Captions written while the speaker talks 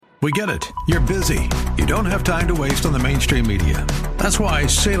We get it. You're busy. You don't have time to waste on the mainstream media. That's why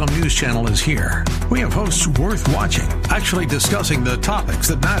Salem News Channel is here. We have hosts worth watching, actually discussing the topics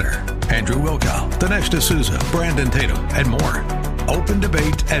that matter. Andrew Wilkow, Dinesh D'Souza, Brandon Tatum, and more. Open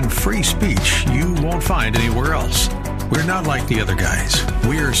debate and free speech you won't find anywhere else. We're not like the other guys.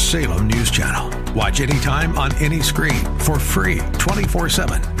 We're Salem News Channel. Watch anytime on any screen for free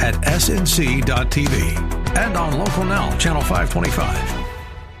 24/7 at snc.tv and on Local Now, Channel 525.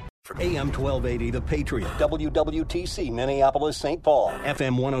 AM 1280, The Patriot, WWTC, Minneapolis, St. Paul,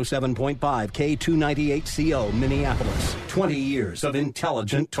 FM 107.5, K298CO, Minneapolis. 20 years of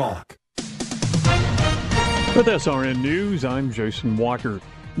intelligent talk. With SRN News, I'm Jason Walker.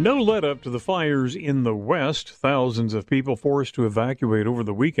 No let-up to the fires in the West. Thousands of people forced to evacuate over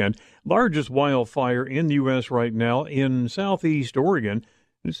the weekend. Largest wildfire in the U.S. right now in southeast Oregon.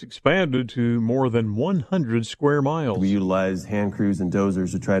 It's expanded to more than 100 square miles. We utilized hand crews and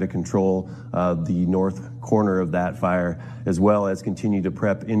dozers to try to control the north corner of that fire, as well as continue to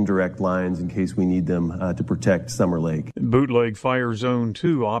prep indirect lines in case we need them to protect Summer Lake. Bootleg Fire Zone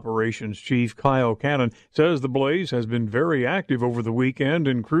 2 Operations Chief Kyle Cannon says the blaze has been very active over the weekend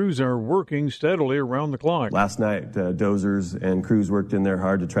and crews are working steadily around the clock. Last night, dozers and crews worked in there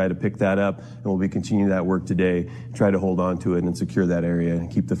hard to try to pick that up, and we'll be continuing that work today, try to hold on to it and secure that area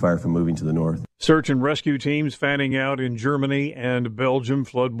and keep the fire from moving to the north. Search and rescue teams fanning out in Germany and Belgium,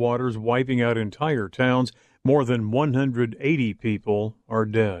 floodwaters wiping out entire towns. More than 180 people are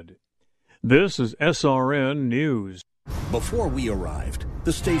dead. This is SRN News. Before we arrived,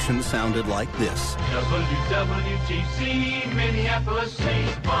 the station sounded like this. WWTC, Minneapolis,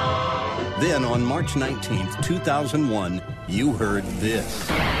 St. Paul. Then on March 19th, 2001, you heard this.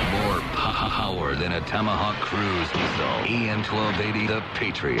 More power than a Tomahawk cruise missile. AM 1280, The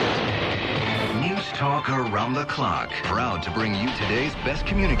Patriot. News talk around the clock. Proud to bring you today's best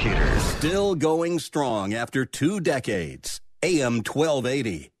communicators. Still going strong after 2 decades. AM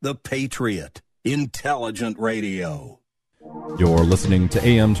 1280, The Patriot. Intelligent radio. You're listening to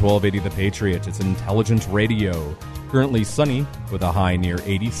AM 1280 The Patriot. It's intelligent radio. Currently sunny with a high near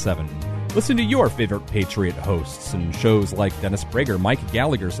 87. Listen to your favorite Patriot hosts and shows like Dennis Prager, Mike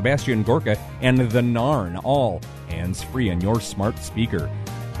Gallagher, Sebastian Gorka, and The Narn, all hands-free on your smart speaker.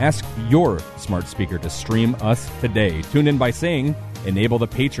 Ask your smart speaker to stream us today. Tune in by saying, Enable The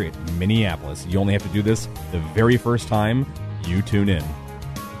Patriot Minneapolis. You only have to do this the very first time you tune in.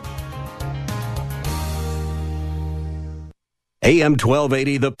 AM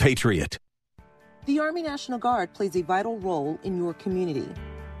 1280, The Patriot. The Army National Guard plays a vital role in your community.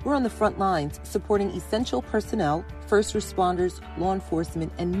 We're on the front lines supporting essential personnel, first responders, law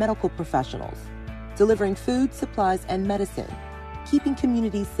enforcement, and medical professionals, delivering food, supplies, and medicine, keeping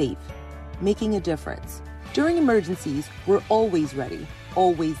communities safe, making a difference. During emergencies, we're always ready,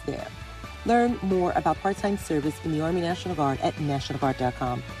 always there. Learn more about part-time service in the Army National Guard at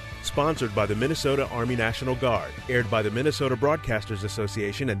nationalguard.com. Sponsored by the Minnesota Army National Guard. Aired by the Minnesota Broadcasters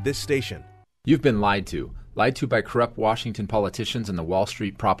Association and this station. You've been lied to. Lied to by corrupt Washington politicians and the Wall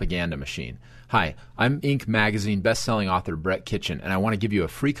Street propaganda machine. Hi, I'm Inc. magazine best-selling author Brett Kitchen, and I want to give you a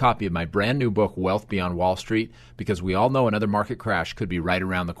free copy of my brand new book, Wealth Beyond Wall Street, because we all know another market crash could be right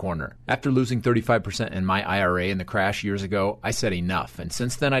around the corner. After losing 35% in my IRA in the crash years ago, I said enough, and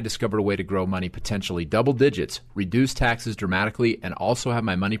since then I discovered a way to grow money potentially double digits, reduce taxes dramatically, and also have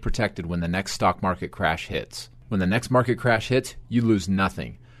my money protected when the next stock market crash hits. When the next market crash hits, you lose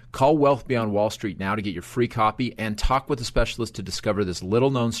nothing. Call Wealth Beyond Wall Street now to get your free copy and talk with a specialist to discover this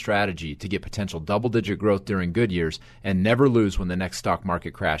little-known strategy to get potential double-digit growth during good years and never lose when the next stock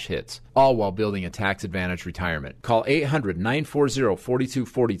market crash hits, all while building a tax-advantaged retirement. Call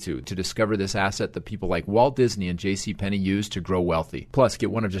 800-940-4242 to discover this asset that people like Walt Disney and JCPenney use to grow wealthy. Plus,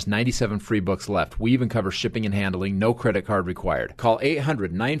 get one of just 97 free books left. We even cover shipping and handling, no credit card required. Call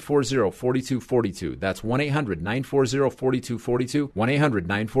 800-940-4242. That's 1-800-940-4242,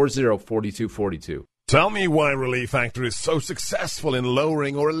 1-800-940-4242. Tell me why Relief Factor is so successful in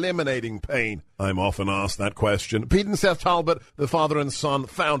lowering or eliminating pain. I'm often asked that question. Pete and Seth Talbot, the father and son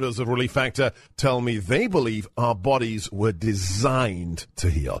founders of Relief Factor, tell me they believe our bodies were designed to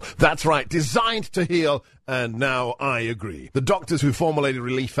heal. That's right, designed to heal. And now I agree. The doctors who formulated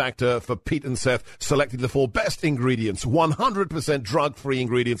Relief Factor for Pete and Seth selected the 4 best ingredients, 100% drug-free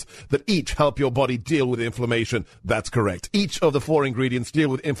ingredients that each help your body deal with inflammation. That's correct. Each of the 4 ingredients deal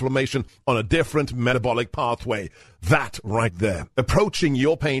with inflammation on a different metabolic pathway. That right there, approaching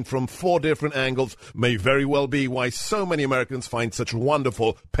your pain from 4 different angles, may very well be why so many Americans find such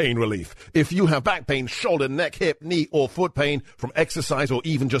wonderful pain relief. If you have back pain, shoulder, neck, hip, knee, or foot pain from exercise or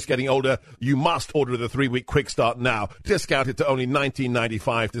even just getting older, you must order the 3 3-week quick start now. Discount it to only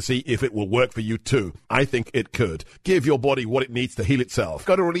 $19.95 to see if it will work for you too. I think it could. Give your body what it needs to heal itself.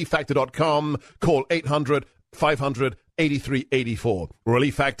 Go to ReliefFactor.com. Call 800-500-8384.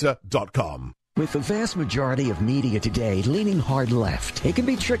 ReliefFactor.com. With the vast majority of media today leaning hard left, it can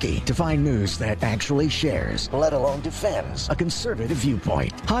be tricky to find news that actually shares, let alone defends, a conservative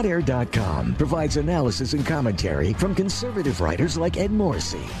viewpoint. HotAir.com provides analysis and commentary from conservative writers like Ed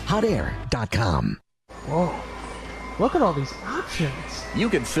Morrissey. HotAir.com. Whoa. Look at all these options. You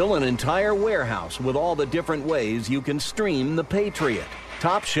could fill an entire warehouse with all the different ways you can stream The Patriot.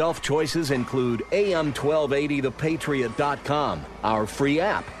 Top shelf choices include AM1280thepatriot.com, our free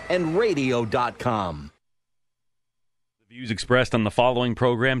app, and radio.com. The views expressed on the following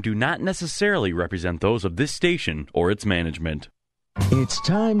program do not necessarily represent those of this station or its management. It's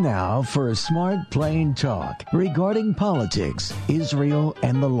time now for a smart, plain talk regarding politics, Israel,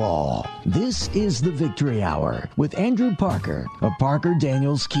 and the law. This is the Victory Hour with Andrew Parker of Parker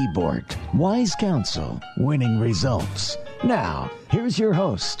Daniels Keyboard. Wise counsel, winning results. Now, here's your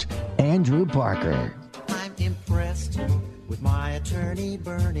host, Andrew Parker. I'm impressed with my attorney,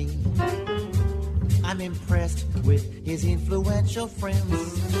 Bernie. I'm impressed with his influential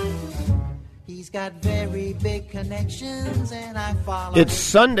friends. He's got very big connections, and I follow. It's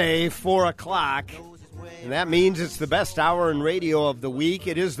Sunday, 4 o'clock, and that means it's the best hour in radio of the week.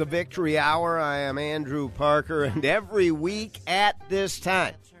 It is the Victory Hour. I am Andrew Parker, and every week at this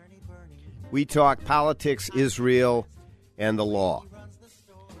time, we talk politics, Israel, and the law.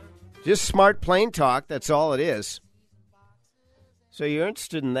 Just smart, plain talk, that's all it is. So you're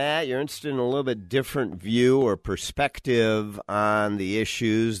interested in that, you're interested in a little bit different view or perspective on the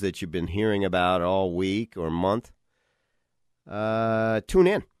issues that you've been hearing about all week or month, tune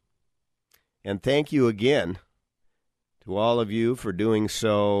in. And thank you again to all of you for doing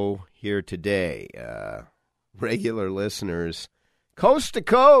so here today. Regular listeners, coast to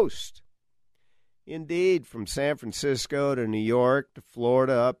coast. Indeed, from San Francisco to New York to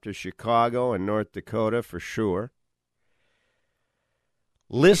Florida up to Chicago and North Dakota for sure.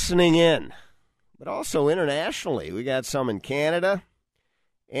 Listening in, but also internationally. We got some in Canada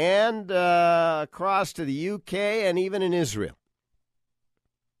and across to the UK and even in Israel,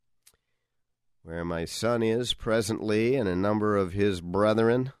 where my son is presently and a number of his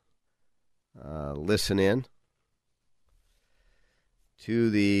brethren listen in to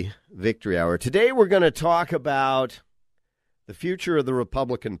the Victory Hour. Today we're going to talk about the future of the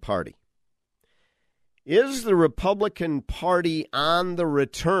Republican Party. Is the Republican Party on the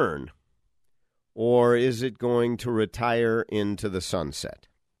return, or is it going to retire into the sunset?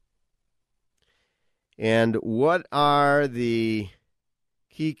 And what are the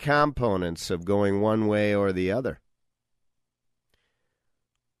key components of going one way or the other?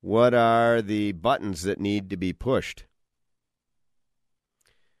 What are the buttons that need to be pushed?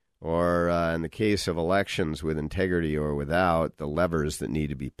 Or, in the case of elections with integrity or without, the levers that need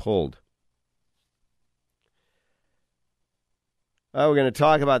to be pulled? We're going to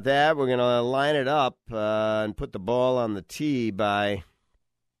talk about that. We're going to line it up and put the ball on the tee by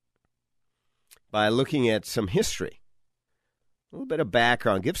looking at some history, a little bit of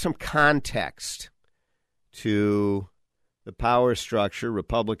background, give some context to the power structure,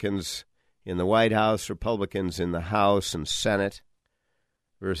 Republicans in the White House, Republicans in the House and Senate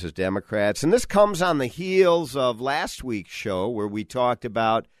versus Democrats. And this comes on the heels of last week's show where we talked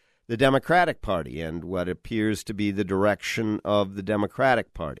about the Democratic Party and what appears to be the direction of the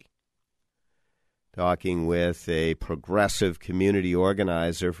Democratic Party. Talking with a progressive community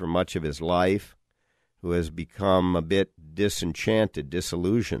organizer for much of his life who has become a bit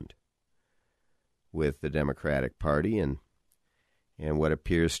disillusioned with the Democratic Party and what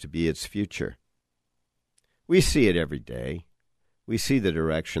appears to be its future. We see it every day. We see the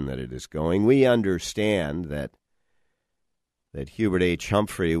direction that it is going. We understand that Hubert H.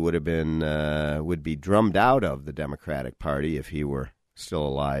 Humphrey would be drummed out of the Democratic Party if he were still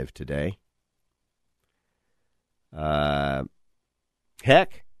alive today.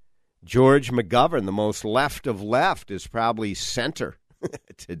 Heck, George McGovern, the most left of left, is probably center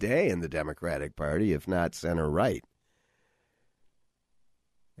today in the Democratic Party, if not center right.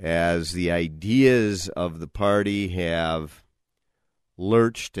 As the ideas of the party have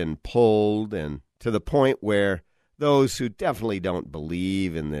lurched and pulled, and to the point where those who definitely don't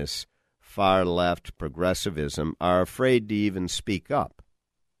believe in this far-left progressivism are afraid to even speak up.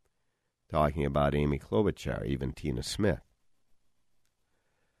 Talking about Amy Klobuchar, even Tina Smith.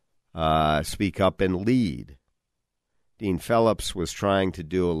 Speak up and lead. Dean Phillips was trying to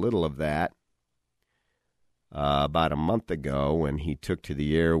do a little of that about a month ago when he took to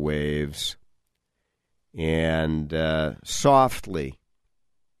the airwaves and softly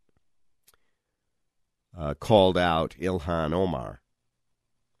called out Ilhan Omar,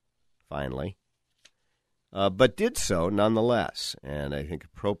 finally, but did so nonetheless, and I think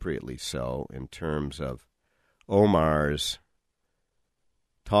appropriately so in terms of Omar's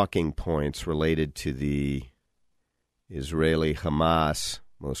talking points related to the Israeli-Hamas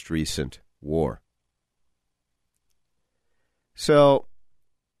most recent war. So,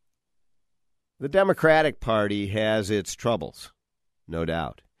 the Democratic Party has its troubles, no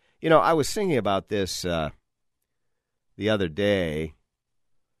doubt. You know, I was thinking about this the other day,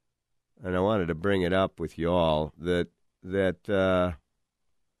 and I wanted to bring it up with you all, that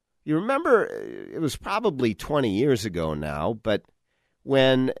you remember, it was probably 20 years ago now, but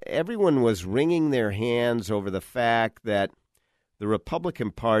when everyone was wringing their hands over the fact that the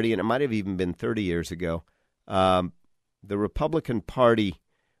Republican Party, and it might have even been 30 years ago, the Republican Party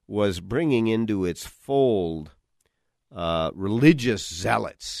was bringing into its fold religious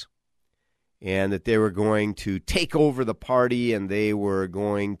zealots, and that they were going to take over the party and they were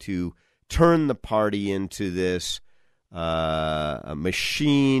going to turn the party into this a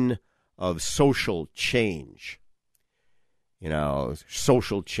machine of social change. You know,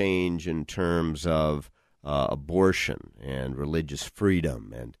 social change in terms of abortion and religious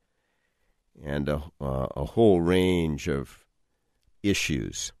freedom and a whole range of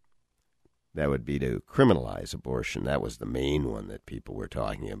issues. That would be to criminalize abortion. That was the main one that people were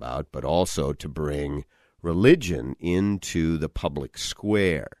talking about, but also to bring religion into the public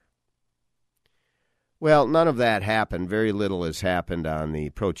square. Well, none of that happened. Very little has happened on the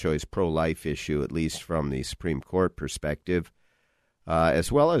pro-choice, pro-life issue, at least from the Supreme Court perspective,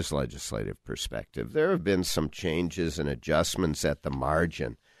 as well as legislative perspective. There have been some changes and adjustments at the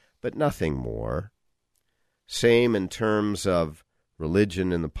margin, but nothing more. Same in terms of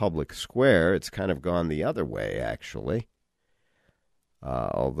religion in the public square. It's kind of gone the other way, actually.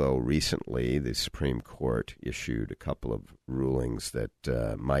 Although recently the Supreme Court issued a couple of rulings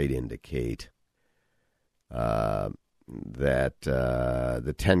that might indicate that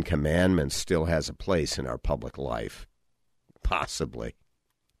the Ten Commandments still has a place in our public life, possibly.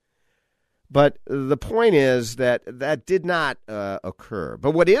 But the point is that that did not occur.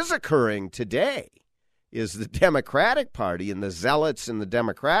 But what is occurring today is the Democratic Party and the zealots in the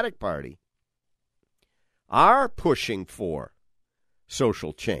Democratic Party are pushing for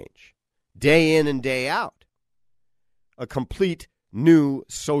social change day in and day out, a complete new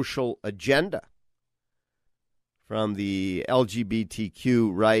social agenda. From the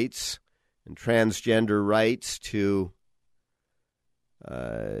LGBTQ rights and transgender rights to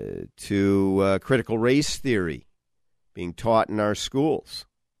critical race theory being taught in our schools,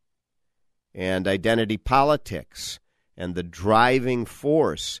 and identity politics, and the driving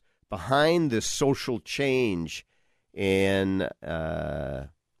force behind this social change in our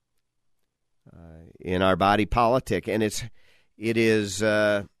body politic, and it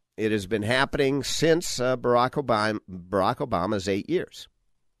has been happening since Barack Obama's 8 years.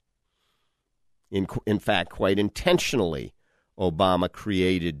 In fact, quite intentionally, Obama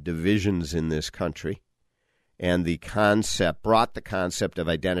created divisions in this country, and brought the concept of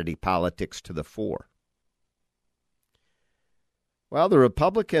identity politics to the fore. Well, the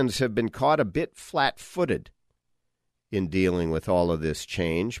Republicans have been caught a bit flat-footed in dealing with all of this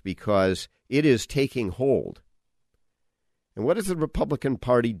change because it is taking hold. And what is the Republican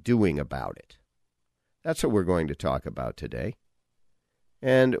Party doing about it? That's what we're going to talk about today.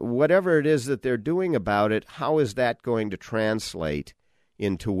 And whatever it is that they're doing about it, how is that going to translate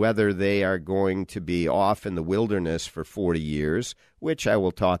into whether they are going to be off in the wilderness for 40 years, which I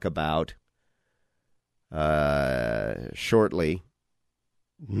will talk about shortly.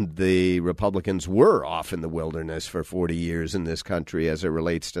 The Republicans were off in the wilderness for 40 years in this country as it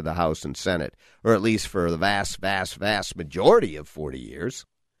relates to the House and Senate, or at least for the vast, vast, vast majority of 40 years.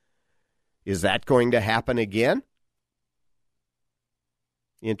 Is that going to happen again?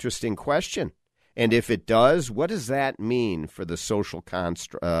 Interesting question. And if it does, what does that mean for the social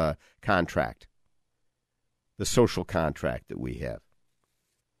contract? The social contract that we have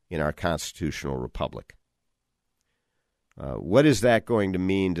in our constitutional republic. What is that going to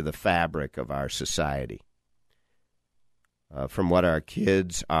mean to the fabric of our society? From what our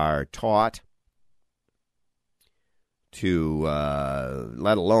kids are taught to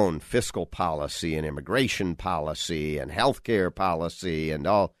let alone fiscal policy and immigration policy and health care policy and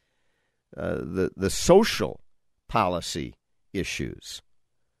all the social policy issues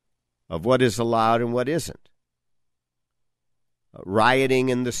of what is allowed and what isn't. Rioting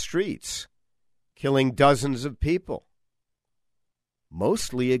in the streets, killing dozens of people,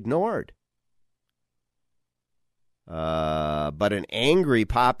 mostly ignored. But an angry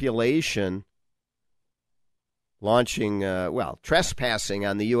population launching, trespassing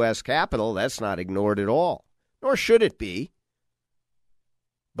on the U.S. Capitol, that's not ignored at all, nor should it be.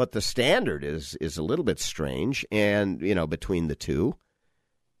 But the standard is a little bit strange, and, between the two.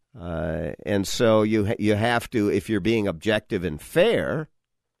 And so you have to, if you're being objective and fair,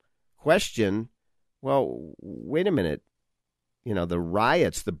 question, well, wait a minute. The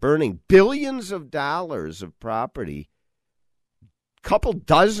riots, the burning, billions of dollars of property, couple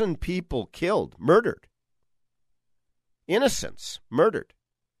dozen people killed, murdered. Innocents murdered.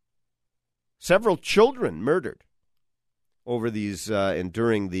 Several children murdered over these and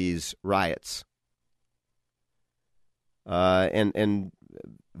during these riots. And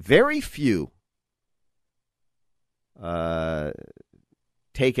very few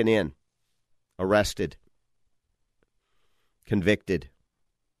taken in, arrested, convicted.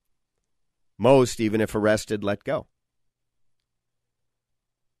 Most, even if arrested, let go.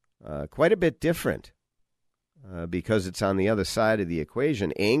 Quite a bit different because it's on the other side of the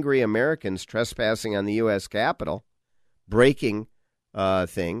equation. Angry Americans trespassing on the U.S. Capitol, breaking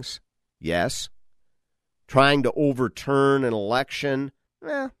things, yes. Trying to overturn an election,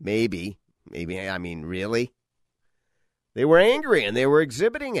 maybe. I mean, really? They were angry and they were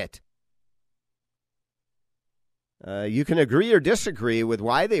exhibiting it. You can agree or disagree with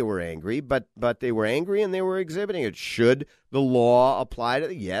why they were angry, but they were angry and they were exhibiting it. Should the law apply to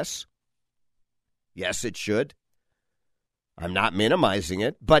them? Yes. Yes, it should. I'm not minimizing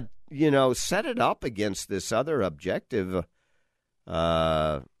it, but, set it up against this other objective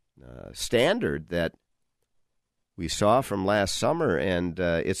standard that we saw from last summer, and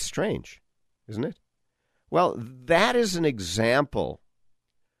it's strange, isn't it? Well, that is an example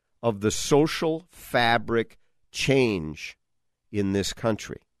of the social fabric change in this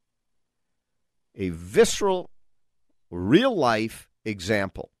country. A visceral, real-life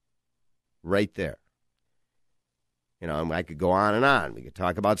example right there. I could go on and on. We could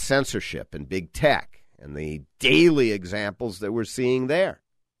talk about censorship and big tech and the daily examples that we're seeing there.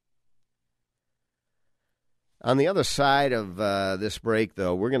 On the other side of this break,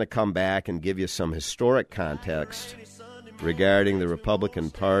 though, we're going to come back and give you some historic context regarding the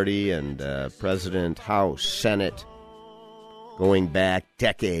Republican Party and President, House, Senate, going back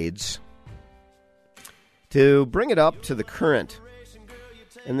decades, to bring it up to the current,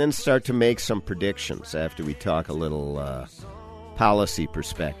 and then start to make some predictions after we talk a little policy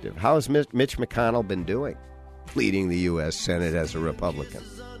perspective. How has Mitch McConnell been doing, leading the U.S. Senate as a Republican?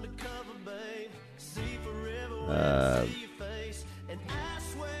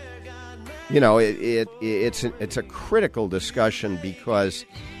 It's a critical discussion because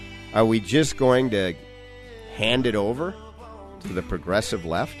are we just going to hand it over to the progressive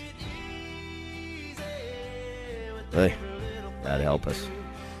left? Hey, God help us.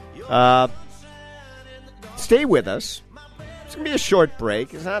 Stay with us. It's going to be a short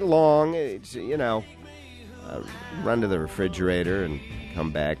break. It's not long. It's, run to the refrigerator and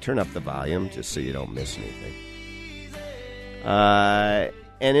come back. Turn up the volume just so you don't miss anything.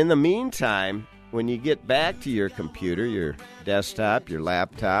 And in the meantime, when you get back to your computer, your desktop, your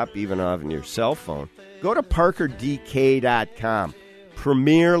laptop, even on your cell phone, go to parkerdk.com.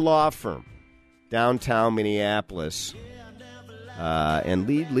 Premier law firm, downtown Minneapolis, and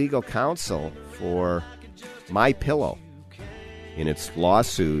lead legal counsel for MyPillow in its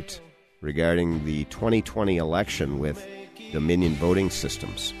lawsuit regarding the 2020 election with Dominion Voting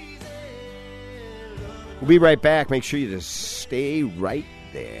Systems. We'll be right back. Make sure you just stay right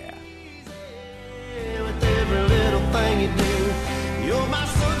there. With every little thing you do, you're my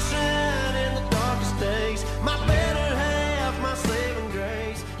sunshine in the darkest days, my better half, my saving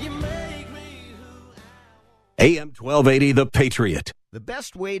grace. You make me AM 1280, The Patriot. The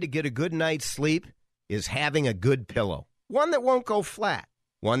best way to get a good night's sleep is having a good pillow. One that won't go flat.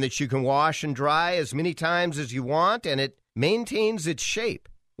 One that you can wash and dry as many times as you want, and it maintains its shape.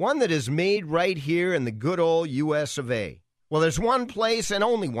 One that is made right here in the good old U.S. of A. Well, there's one place and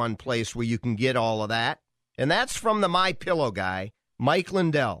only one place where you can get all of that, and that's from the MyPillow guy, Mike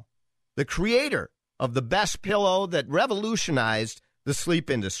Lindell, the creator of the best pillow that revolutionized the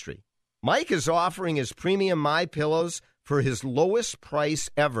sleep industry. Mike is offering his premium MyPillows for his lowest price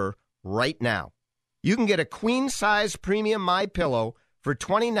ever right now. You can get a queen-size premium MyPillow for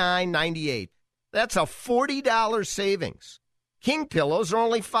 $29.98. That's a $40 savings. King pillows are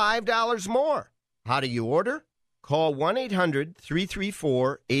only $5 more. How do you order? Call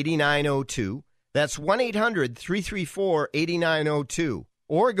 1-800-334-8902. That's 1-800-334-8902.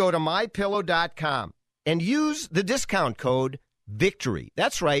 Or go to MyPillow.com and use the discount code VICTORY.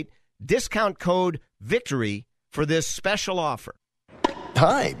 That's right, discount code VICTORY for this special offer.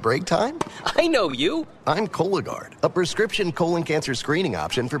 Hi, break time? I know you. I'm Cologuard, a prescription colon cancer screening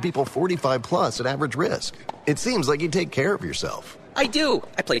option for people 45 plus at average risk. It seems like you take care of yourself. I do.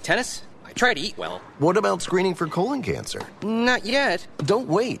 I play tennis. I try to eat well. What about screening for colon cancer? Not yet. Don't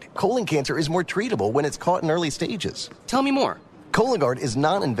wait. Colon cancer is more treatable when it's caught in early stages. Tell me more. Cologuard is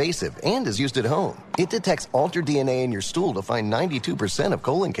non-invasive and is used at home. It detects altered DNA in your stool to find 92% of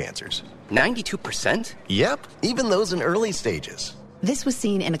colon cancers. 92%? Yep, even those in early stages. This was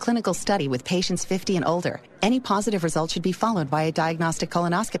seen in a clinical study with patients 50 and older. Any positive result should be followed by a diagnostic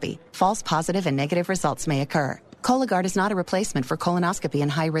colonoscopy. False positive and negative results may occur. Cologuard is not a replacement for colonoscopy in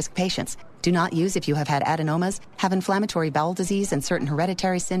high-risk patients. Do not use if you have had adenomas, have inflammatory bowel disease and certain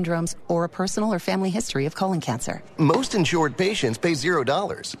hereditary syndromes, or a personal or family history of colon cancer. Most insured patients pay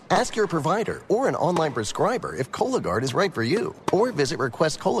 $0. Ask your provider or an online prescriber if Cologuard is right for you, or visit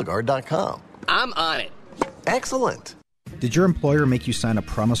requestcologuard.com. I'm on it. Excellent. Did your employer make you sign a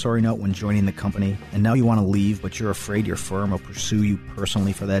promissory note when joining the company, and now you want to leave, but you're afraid your firm will pursue you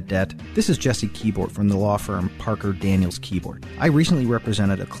personally for that debt? This is Jesse Keyboard from the law firm Parker Daniels Keyboard. I recently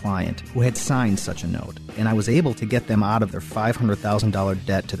represented a client who had signed such a note, and I was able to get them out of their $500,000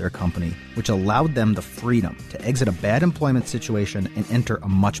 debt to their company, which allowed them the freedom to exit a bad employment situation and enter a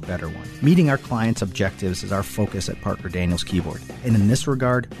much better one. Meeting our clients' objectives is our focus at Parker Daniels Keyboard, and in this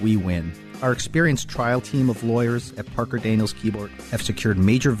regard, we win. Our experienced trial team of lawyers at Parker Daniels Keyboard have secured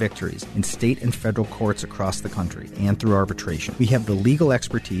major victories in state and federal courts across the country and through arbitration. We have the legal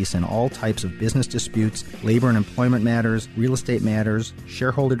expertise in all types of business disputes, labor and employment matters, real estate matters,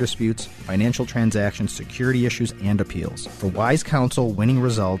 shareholder disputes, financial transactions, security issues, and appeals. For wise counsel, winning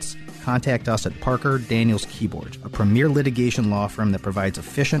results, contact us at Parker Daniels Keyboard, a premier litigation law firm that provides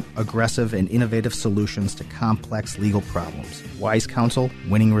efficient, aggressive, and innovative solutions to complex legal problems. Wise counsel,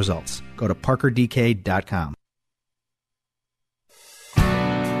 winning results. Go to parkerdk.com.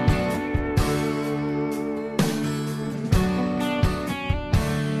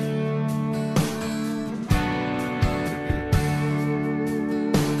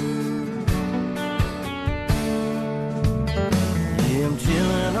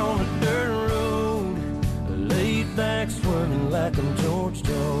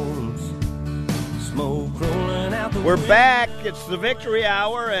 We're back. It's the Victory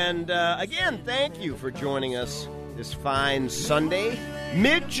Hour, and again, thank you for joining us this fine Sunday,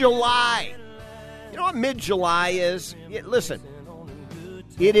 mid-July. You know what mid-July is? Listen,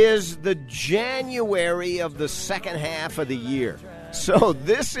 it is the January of the second half of the year. So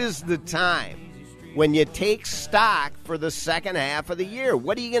this is the time when you take stock for the second half of the year.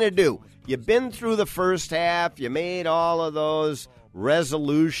 What are you going to do? You've been through the first half. You made all of those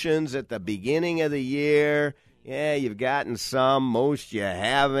resolutions at the beginning of the year. Yeah, you've gotten some. Most you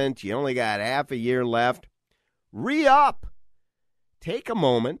haven't. You only got half a year left. Re-up. Take a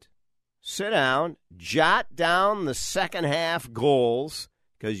moment. Sit down. Jot down the second half goals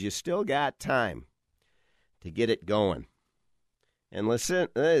because you still got time to get it going. And listen,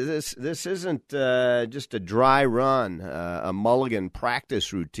 this isn't just a dry run, a mulligan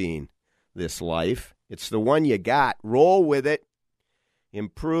practice routine, this life. It's the one you got. Roll with it.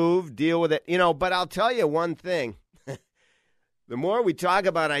 Improve, deal with it. But I'll tell you one thing. The more we talk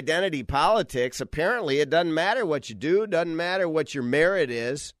about identity politics, apparently it doesn't matter what you do, doesn't matter what your merit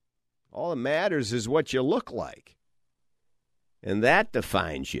is. All that matters is what you look like. And that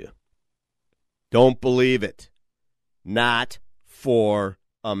defines you. Don't believe it. Not for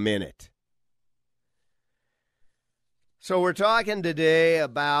a minute. So we're talking today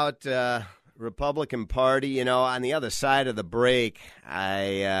about Republican Party. On the other side of the break,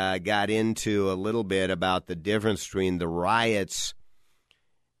 I got into a little bit about the difference between the riots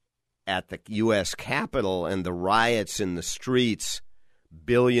at the U.S. Capitol and the riots in the streets.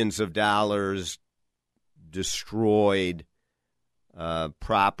 Billions of dollars destroyed,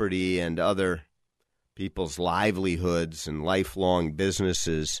 property and other people's livelihoods and lifelong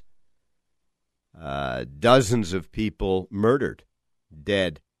businesses. Dozens of people murdered,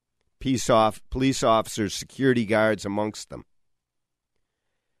 dead. Police officers, security guards amongst them.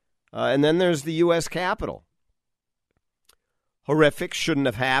 And then there's the U.S. Capitol. Horrific, shouldn't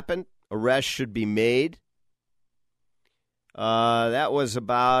have happened. Arrests should be made. That was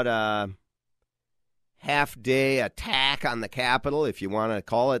about a half-day attack on the Capitol, if you want to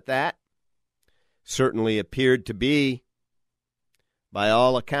call it that. Certainly appeared to be, by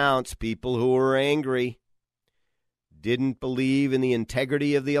all accounts, people who were angry, didn't believe in the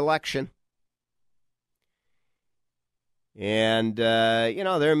integrity of the election. And,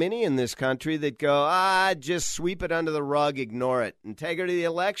 there are many in this country that go, just sweep it under the rug, ignore it. Integrity of the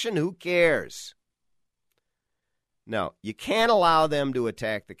election, who cares? No, you can't allow them to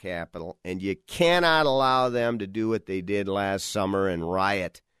attack the Capitol, and you cannot allow them to do what they did last summer and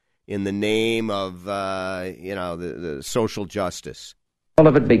riot in the name of, the social justice. All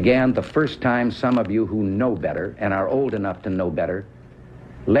of it began the first time some of you who know better and are old enough to know better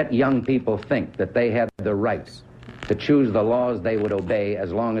let young people think that they had the right to choose the laws they would obey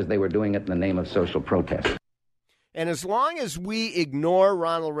as long as they were doing it in the name of social protest. And as long as we ignore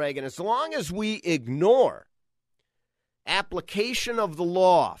Ronald Reagan, as long as we ignore application of the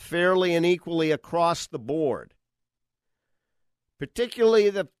law fairly and equally across the board,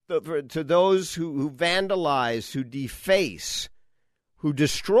 particularly to those who vandalize, who deface, who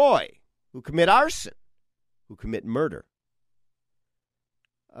destroy, who commit arson, who commit murder,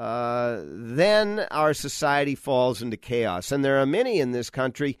 then our society falls into chaos. And there are many in this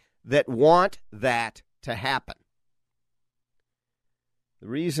country that want that to happen. The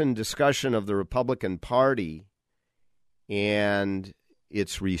reason discussion of the Republican Party and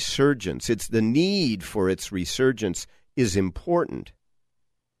its resurgence, it's the need for its resurgence is important,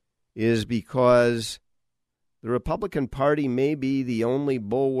 is because the Republican Party may be the only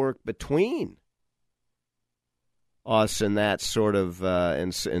bulwark between us and that sort of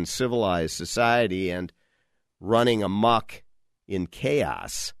in civilized society and running amok in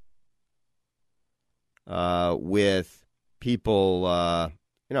chaos with people,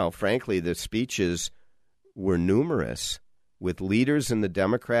 frankly, the speeches were numerous with leaders in the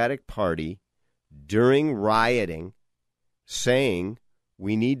Democratic Party during rioting saying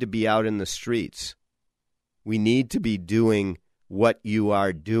we need to be out in the streets. We need to be doing what you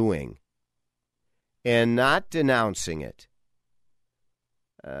are doing and not denouncing it.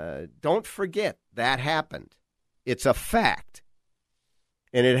 Don't forget that happened. It's a fact.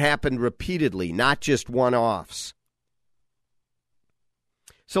 And it happened repeatedly, not just one-offs.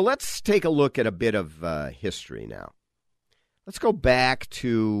 So let's take a look at a bit of history now. Let's go back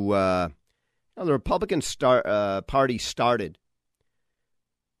to the Republican Party started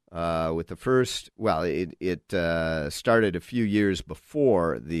with the first, it started a few years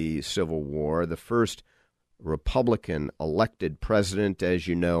before the Civil War. The first Republican elected president, as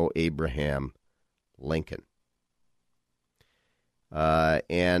you know, Abraham Lincoln.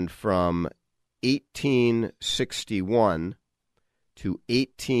 And from 1861 to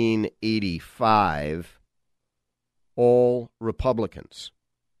 1885, all Republicans,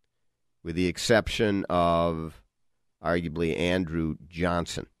 with the exception of arguably Andrew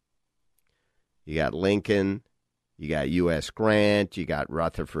Johnson. You got Lincoln, you got U.S. Grant, you got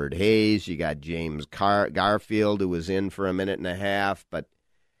Rutherford Hayes, you got James Garfield, who was in for a minute and a half, but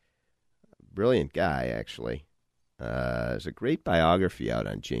brilliant guy, actually. There's a great biography out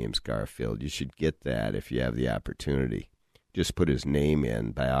on James Garfield. You should get that if you have the opportunity. Just put his name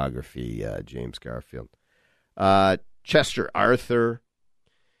in, biography, James Garfield. Chester Arthur,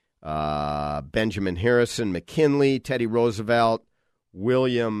 Benjamin Harrison, McKinley, Teddy Roosevelt,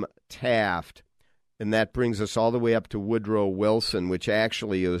 William Taft. And that brings us all the way up to Woodrow Wilson, which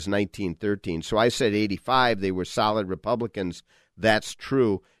actually was 1913. So I said 85, they were solid Republicans. That's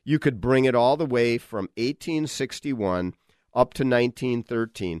true. You could bring it all the way from 1861 up to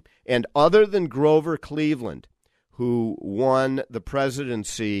 1913. And other than Grover Cleveland, who won the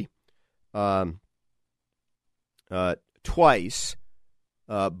presidency twice,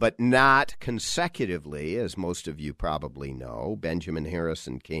 but not consecutively, as most of you probably know. Benjamin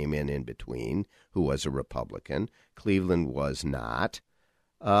Harrison came in between, who was a Republican. Cleveland was not.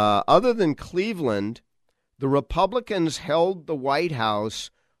 Other than Cleveland, the Republicans held the White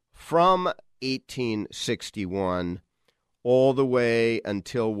House from 1861 all the way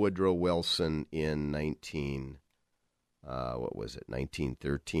until Woodrow Wilson in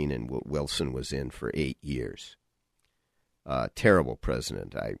 1913, and Wilson was in for 8 years. Terrible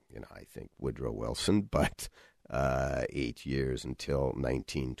president, I think Woodrow Wilson, but 8 years until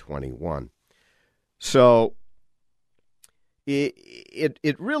 1921. So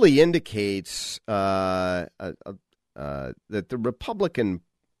it really indicates that the Republican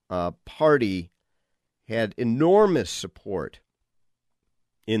Party had enormous support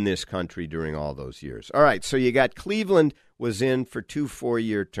in this country during all those years. All right, so you got Cleveland was in for 2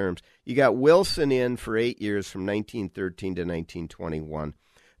 4-year terms. You got Wilson in for 8 years from 1913 to 1921.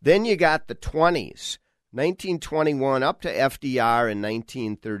 Then you got the 20s, 1921 up to FDR in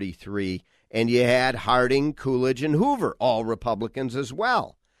 1933, and you had Harding, Coolidge, and Hoover, all Republicans as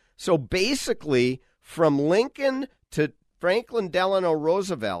well. So basically, from Lincoln to Franklin Delano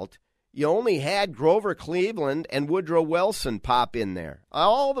Roosevelt, you only had Grover Cleveland and Woodrow Wilson pop in there.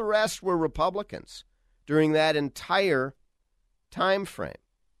 All the rest were Republicans during that entire time frame.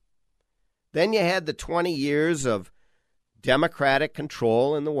 Then you had the 20 years of Democratic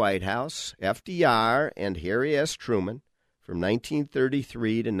control in the White House, FDR and Harry S. Truman, from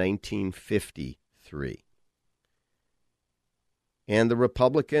 1933 to 1953. And the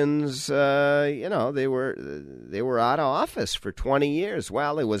Republicans, they were out of office for 20 years.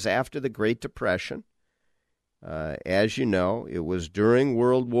 Well, it was after the Great Depression. As you know, it was during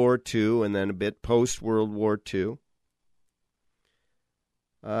World War II and then a bit post-World War II.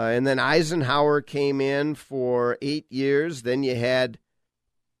 And then Eisenhower came in for 8 years. Then you had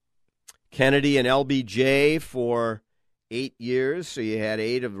Kennedy and LBJ for 8 years. So you had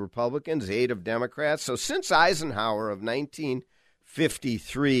 8 of Republicans, 8 of Democrats. So since Eisenhower of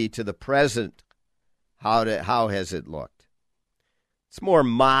 1953 to the present, how has it looked? It's more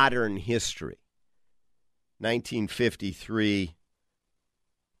modern history. 1953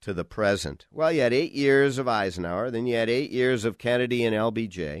 to the present. Well, you had 8 years of Eisenhower. Then you had 8 years of Kennedy and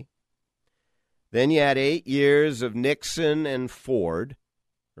LBJ. Then you had 8 years of Nixon and Ford,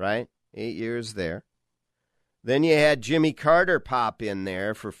 right? 8 years there. Then you had Jimmy Carter pop in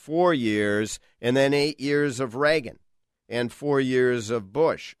there for 4 years, and then 8 years of Reagan and 4 years of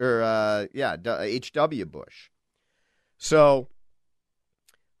Bush, H.W. Bush. So,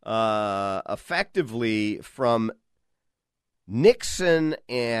 effectively, from Nixon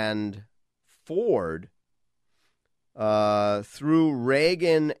and Ford through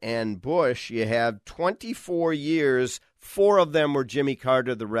Reagan and Bush, you have 24 years. 4 of them were Jimmy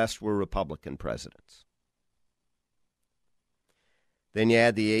Carter. The rest were Republican presidents. Then you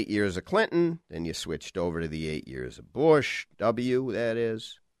had the 8 years of Clinton. Then you switched over to the 8 years of Bush, W, that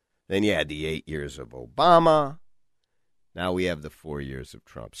is. Then you had the 8 years of Obama. Now we have the 4 years of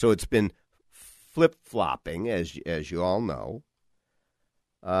Trump. So it's been flip-flopping, as you all know,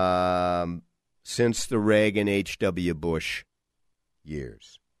 since the Reagan H.W. Bush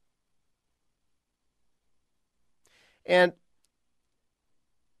years. And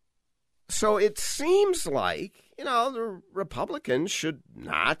so it seems like, the Republicans should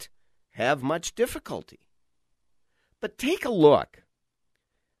not have much difficulty. But take a look.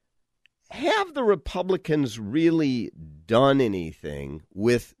 Have the Republicans really done anything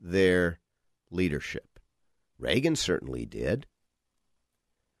with their leadership? Reagan certainly did.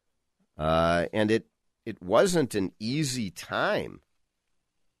 And it wasn't an easy time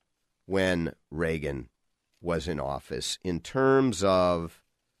when Reagan was in office in terms of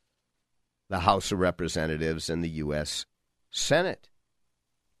the House of Representatives and the U.S. Senate.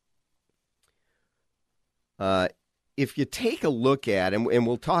 If you take a look at, and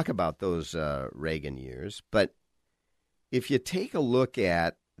we'll talk about those Reagan years, but if you take a look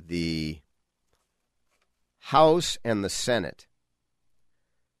at the House and the Senate,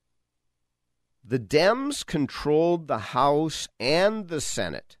 the Dems controlled the House and the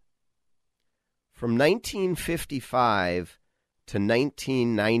Senate from 1955 to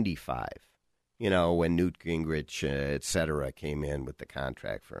 1995, when Newt Gingrich, et cetera, came in with the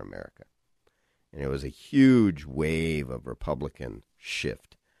Contract for America. And it was a huge wave of Republican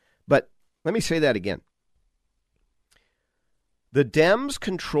shift. But let me say that again. The Dems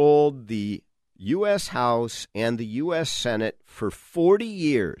controlled the U.S. House and the U.S. Senate for 40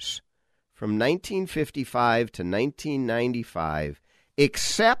 years, from 1955 to 1995,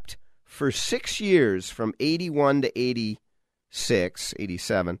 except for 6 years from 81 to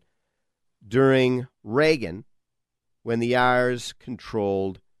 87, during Reagan, when the R's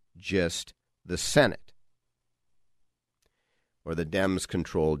controlled just the Senate, or the Dems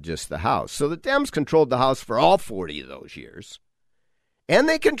controlled just the House. So the Dems controlled the House for all 40 of those years, and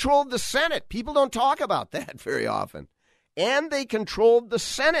they controlled the Senate. People don't talk about that very often. And they controlled the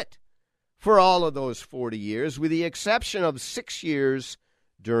Senate for all of those 40 years, with the exception of 6 years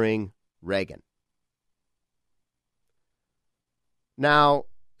during Reagan. Now,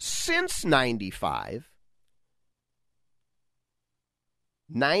 since 95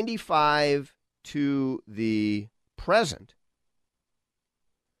 to the present,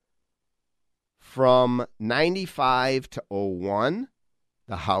 from 95 to 01,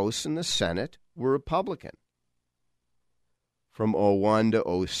 the House and the Senate were Republican. From 01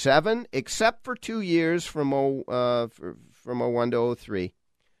 to 07, except for 2 years from 01 to 03,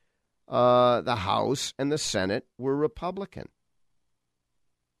 the House and the Senate were Republican.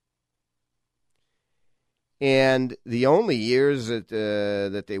 And the only years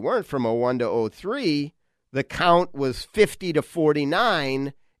that they weren't, from 01 to 03, the count was 50 to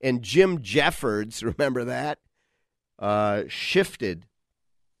 49, and Jim Jeffords, remember that, shifted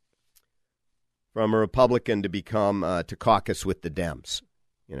from a Republican to become to caucus with the Dems.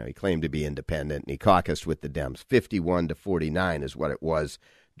 He claimed to be independent, and he caucused with the Dems. 51 to 49 is what it was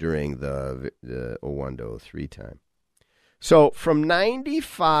during the 01 to 03 time. So from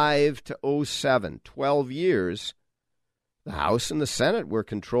 95 to 07, 12 years, the House and the Senate were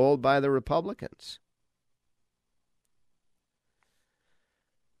controlled by the Republicans.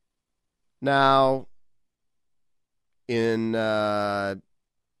 Now, in 07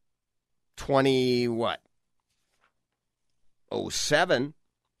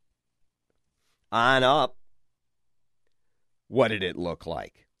 on up, what did it look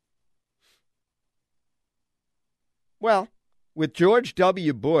like? Well, with George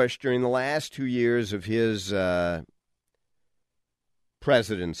W. Bush during the last 2 years of his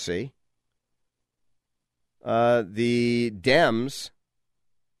presidency, the Dems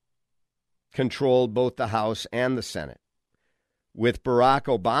controlled both the House and the Senate. With Barack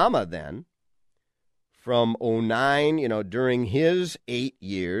Obama then, from 09, during his 8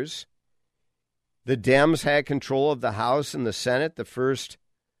 years, the Dems had control of the House and the Senate the first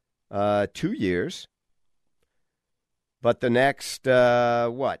 2 years. But the next,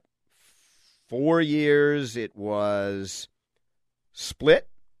 4 years, it was split.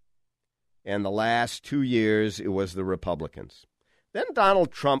 And the last 2 years, it was the Republicans. Then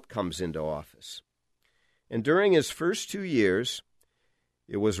Donald Trump comes into office. And during his first 2 years,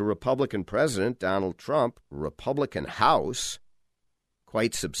 it was a Republican president, Donald Trump, Republican House,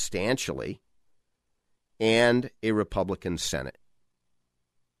 quite substantially, and a Republican Senate.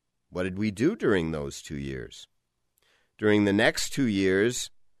 What did we do during those 2 years? During the next 2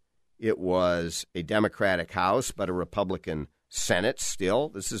 years, it was a Democratic House, but a Republican Senate still.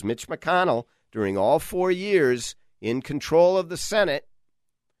 This is Mitch McConnell. During all 4 years in control of the Senate,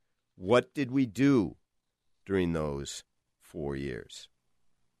 what did we do during those 4 years?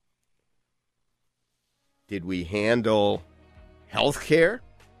 Did we handle health care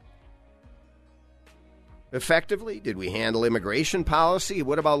effectively? Did we handle immigration policy?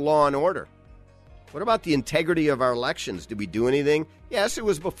 What about law and order? What about the integrity of our elections? Did we do anything? Yes, it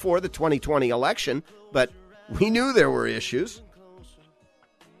was before the 2020 election, but we knew there were issues.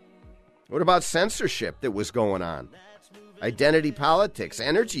 What about censorship that was going on? Identity politics,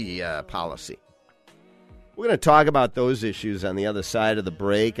 energy policy. We're going to talk about those issues on the other side of the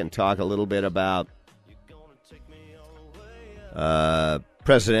break and talk a little bit about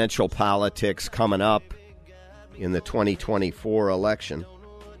presidential politics coming up in the 2024 election.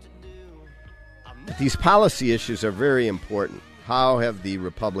 These policy issues are very important. How have the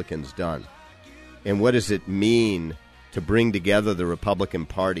Republicans done? And what does it mean to bring together the Republican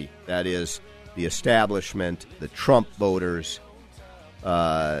Party? That is, the establishment, the Trump voters,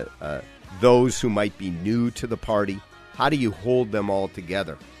 those who might be new to the party. How do you hold them all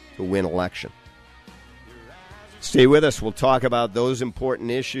together to win election? Stay with us. We'll talk about those important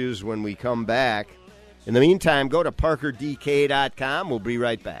issues when we come back. In the meantime, go to ParkerDK.com. We'll be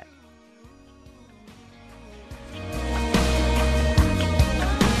right back.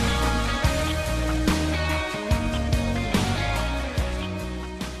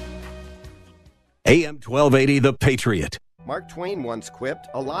 AM 1280, The Patriot. Mark Twain once quipped,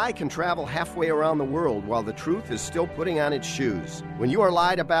 "A lie can travel halfway around the world while the truth is still putting on its shoes. When you are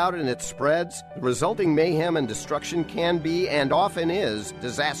lied about and it spreads, the resulting mayhem and destruction can be, and often is,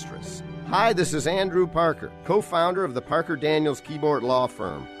 disastrous." Hi, this is Andrew Parker, co-founder of the Parker Daniels Keyboard Law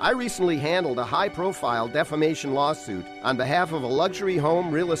Firm. I recently handled a high-profile defamation lawsuit on behalf of a luxury home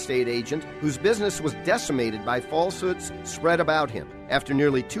real estate agent whose business was decimated by falsehoods spread about him. After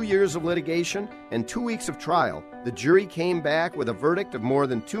nearly 2 years of litigation and 2 weeks of trial, the jury came back with a verdict of more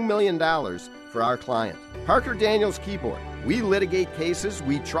than $2 million for our client. Parker Daniels Keyboard. We litigate cases,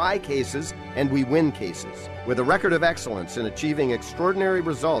 we try cases, and we win cases. With a record of excellence in achieving extraordinary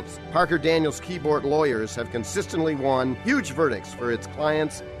results, Parker Daniels Keyboard lawyers have consistently won huge verdicts for its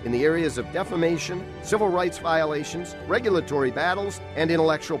clients in the areas of defamation, civil rights violations, regulatory battles, and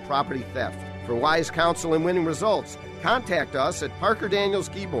intellectual property theft. For wise counsel and winning results, contact us at Parker Daniels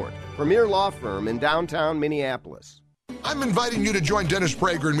Keyboard, premier law firm in downtown Minneapolis. I'm inviting you to join Dennis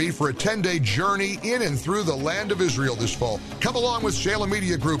Prager and me for a 10-day journey in and through the land of Israel this fall. Come along with Salem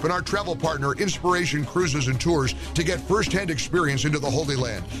Media Group and our travel partner, Inspiration Cruises and Tours, to get first-hand experience into the Holy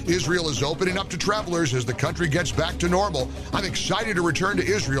Land. Israel is opening up to travelers as the country gets back to normal. I'm excited to return to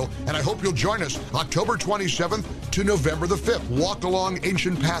Israel, and I hope you'll join us October 27th to November the 5th. Walk along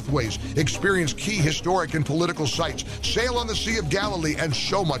ancient pathways, experience key historic and political sites, sail on the Sea of Galilee, and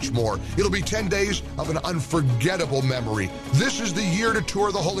so much more. It'll be 10 days of an unforgettable memory. memory. This is the year to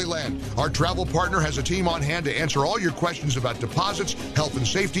tour the Holy Land. Our travel partner has a team on hand to answer all your questions about deposits, health and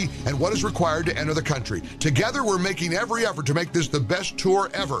safety, and what is required to enter the country. Together, we're making every effort to make this the best tour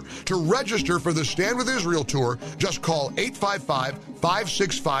ever. To register for the Stand With Israel tour, just call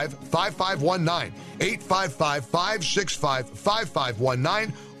 855-565-5519,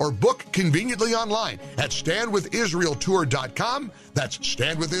 855-565-5519, or book conveniently online at standwithisraeltour.com. That's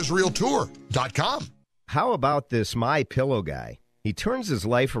standwithisraeltour.com. How about this MyPillow guy? He turns his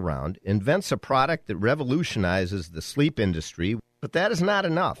life around, invents a product that revolutionizes the sleep industry, but that is not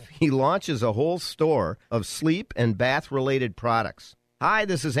enough. He launches a whole store of sleep and bath-related products. Hi,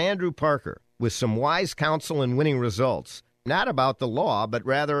 this is Andrew Parker with some wise counsel and winning results. Not about the law, but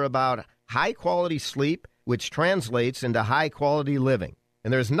rather about high-quality sleep, which translates into high-quality living.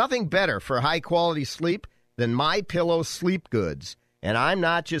 And there's nothing better for high-quality sleep than MyPillow sleep goods. And I'm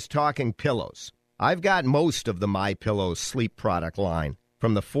not just talking pillows. I've got most of the MyPillow sleep product line,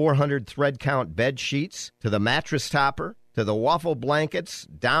 from the 400 thread count bed sheets to the mattress topper to the waffle blankets,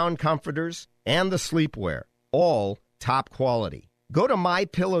 down comforters, and the sleepwear, all top quality. Go to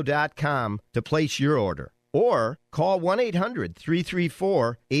MyPillow.com to place your order, or call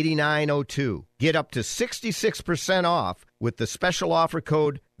 1-800-334-8902. Get up to 66% off with the special offer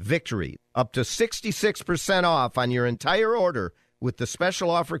code VICTORY. Up to 66% off on your entire order with the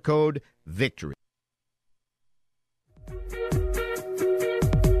special offer code VICTORY.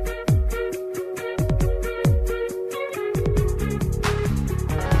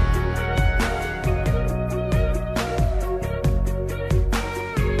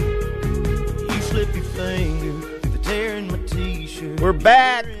 We're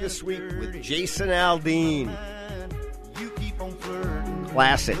back this week with Jason Aldean.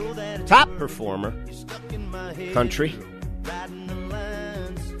 Classic. Top performer. Country.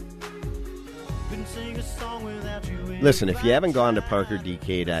 Listen, if you haven't gone to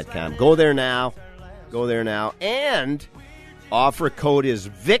ParkerDK.com, go there now. Go there now. And offer code is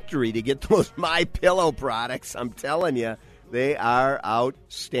VICTORY to get those MyPillow products. I'm telling you, they are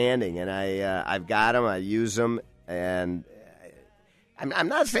outstanding. And I've got them. I use them. And I'm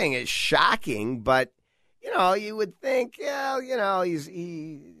not saying it's shocking, but, you know, you would think,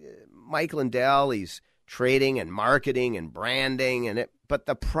 Mike Lindell, he's trading and marketing and branding, but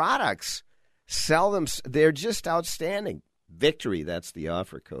the products sell them. They're just outstanding. VICTORY, that's the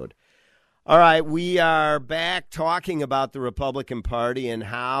offer code. All right, we are back talking about the Republican Party and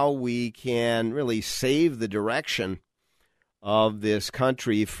how we can really save the direction of this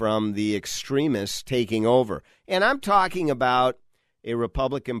country from the extremists taking over. And I'm talking about a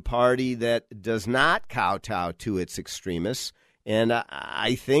Republican Party that does not kowtow to its extremists. And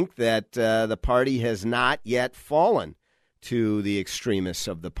I think that the party has not yet fallen to the extremists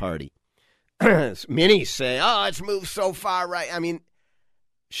of the party. Many say, oh, it's moved so far right. I mean,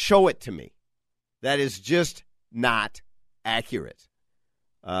 show it to me. That is just not accurate.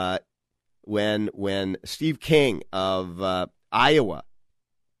 When Steve King of Iowa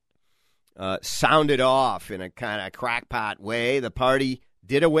sounded off in a kind of crackpot way, the party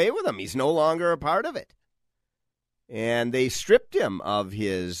did away with him. He's no longer a part of it. And they stripped him of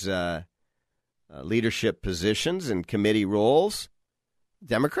his leadership positions and committee roles. The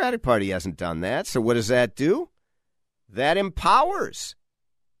Democratic Party hasn't done that. So what does that do? That empowers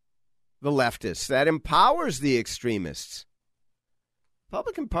the leftists. That empowers the extremists. The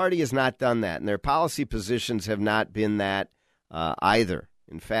Republican Party has not done that, and their policy positions have not been that either.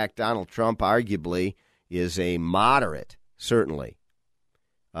 In fact, Donald Trump arguably is a moderate, certainly,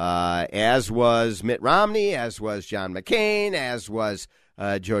 as was Mitt Romney, as was John McCain, as was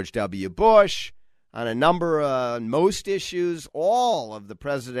George W. Bush. On a number of most issues, all of the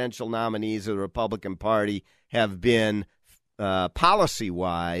presidential nominees of the Republican Party have been,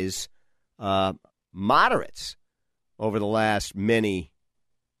 policy-wise, moderates over the last many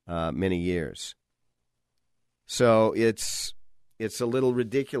years. So it's a little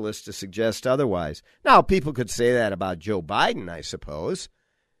ridiculous to suggest otherwise. Now, people could say that about Joe Biden, I suppose.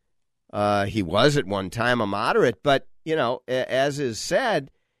 He was at one time a moderate, but, you know, as is said,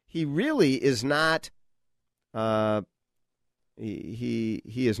 he really is not. He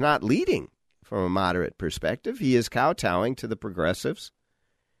is not leading from a moderate perspective. He is kowtowing to the progressives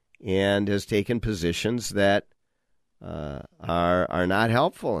and has taken positions that are not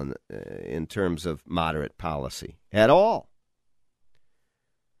helpful in terms of moderate policy at all.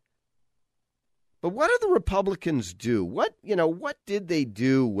 But what do the Republicans do? What did they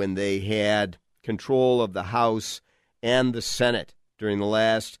do when they had control of the House and the Senate during the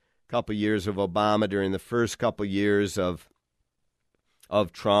last couple years of Obama, during the first couple years of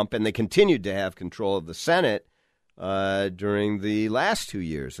Trump, and they continued to have control of the Senate during the last 2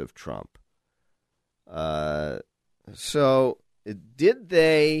 years of Trump. So did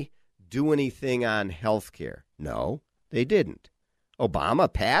they do anything on health care? No, they didn't.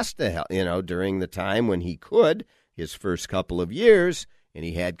 Obama passed during the time when he could, his first couple of years, and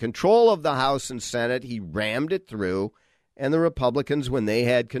he had control of the House and Senate. He rammed it through, and the Republicans, when they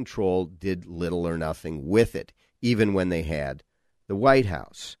had control, did little or nothing with it, even when they had the White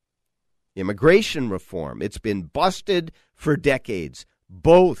House. Immigration reform, it's been busted for decades.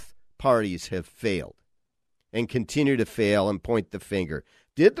 Both parties have failed and continue to fail and point the finger.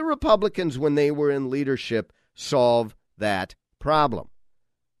 Did the Republicans, when they were in leadership, solve that problem?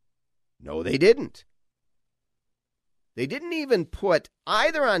 No, they didn't. They didn't even put,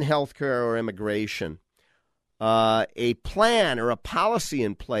 either on health care or immigration, a plan or a policy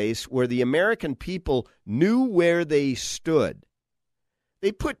in place where the American people knew where they stood.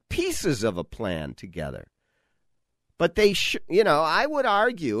 They put pieces of a plan together. But they, I would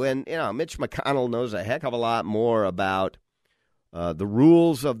argue, and, Mitch McConnell knows a heck of a lot more about the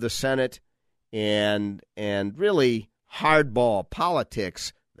rules of the Senate and really hardball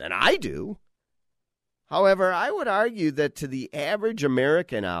politics than I do. However, I would argue that to the average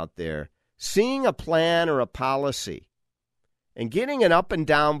American out there, seeing a plan or a policy and getting an up and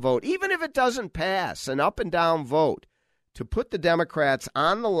down vote, even if it doesn't pass, an up and down vote, to put the Democrats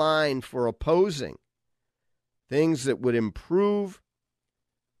on the line for opposing things that would improve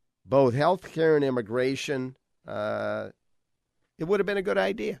both health care and immigration, it would have been a good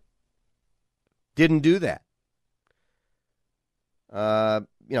idea. Didn't do that.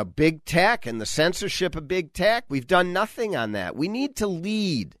 Big tech and the censorship of big tech, we've done nothing on that. We need to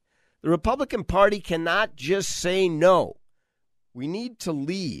lead. The Republican Party cannot just say no. We need to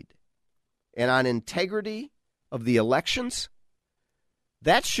lead. And on integrity of the elections,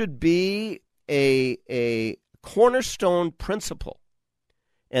 that should be a cornerstone principle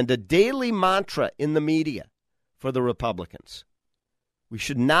and a daily mantra in the media for the Republicans. We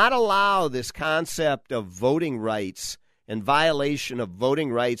should not allow this concept of voting rights and violation of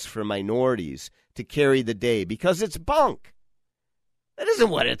voting rights for minorities to carry the day, because it's bunk. That isn't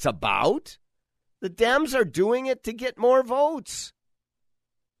what it's about. The Dems are doing it to get more votes.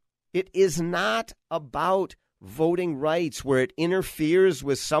 It is not about voting rights where it interferes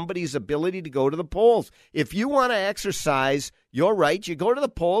with somebody's ability to go to the polls. If you want to exercise your right, you go to the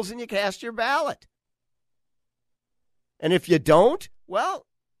polls and you cast your ballot. And if you don't, well,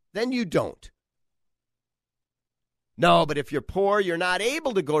 then you don't. No, but if you're poor, you're not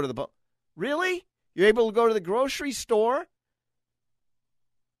able to go to the polls. Really? You're able to go to the grocery store?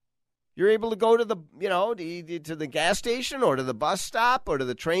 You're able to go to the, to the gas station or to the bus stop or to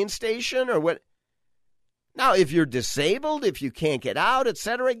the train station or what? Now, if you're disabled, if you can't get out, et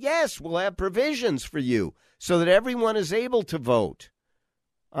cetera, yes, we'll have provisions for you so that everyone is able to vote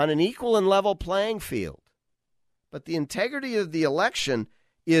on an equal and level playing field. But the integrity of the election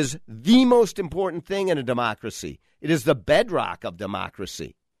is the most important thing in a democracy. It is the bedrock of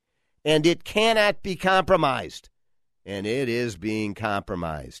democracy, and it cannot be compromised, and it is being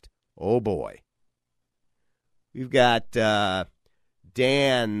compromised. Oh, boy. We've got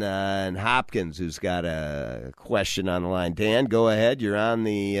Dan and Hopkins who's got a question on the line. Dan, go ahead. You're on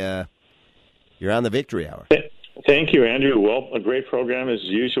the Victory Hour. Thank you, Andrew. Well, a great program as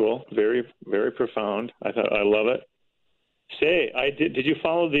usual. Very, very profound. I love it. Did you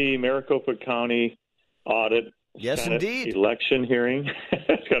follow the Maricopa County audit? Yes, Senate indeed. Election hearing.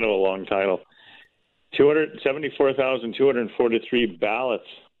 That's kind of a long title. 274,243 ballots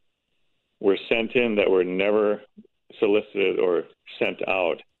were sent in that were never solicited or sent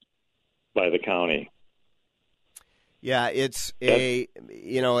out by the county. Yeah, it's an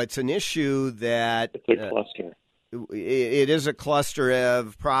issue that it's a cluster. It is a cluster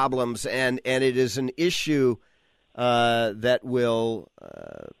of problems, and it is an issue that will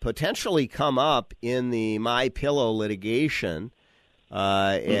potentially come up in the MyPillow litigation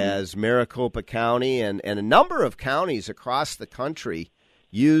as Maricopa County and a number of counties across the country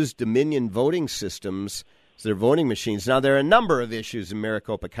use Dominion voting systems as their voting machines. Now, there are a number of issues in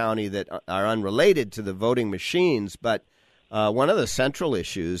Maricopa County that are unrelated to the voting machines, but one of the central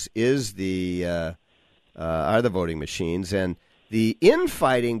issues is are the voting machines, and the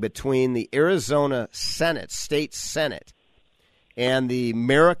infighting between the Arizona State Senate, and the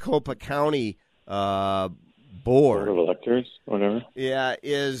Maricopa County Board of Electors, whatever. Yeah,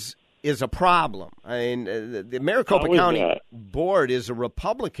 is a problem. I mean, the Maricopa County Board is a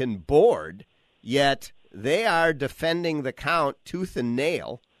Republican board, yet they are defending the count tooth and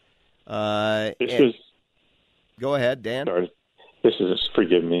nail. Go ahead, Dan. Sorry.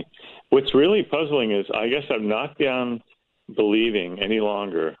 Forgive me. What's really puzzling is I guess I'm not beyond believing any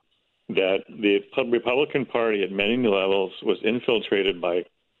longer that the Republican Party at many levels was infiltrated by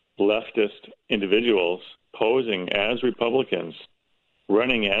leftist individuals posing as Republicans,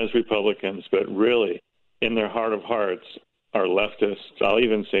 running as Republicans, but really in their heart of hearts are leftists, I'll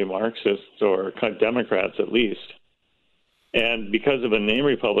even say Marxists or Democrats at least. And because of a name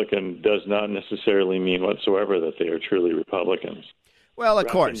Republican does not necessarily mean whatsoever that they are truly Republicans. Well, of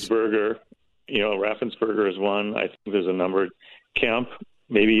course. Raffensperger is one. I think there's a number. Kemp,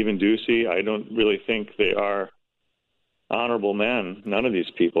 maybe even Ducey. I don't really think they are honorable men, none of these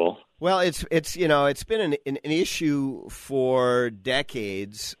people. Well, it's been an issue for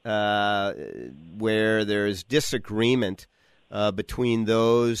decades where there's disagreement between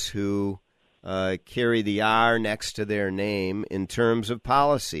those who carry the R next to their name in terms of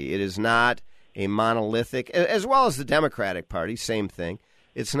policy. It is not a monolithic, as well as the Democratic Party, same thing.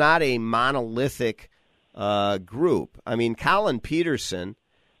 It's not a monolithic group. I mean, Colin Peterson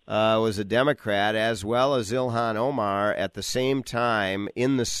was a Democrat, as well as Ilhan Omar, at the same time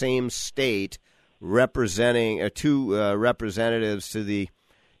in the same state, representing two representatives to the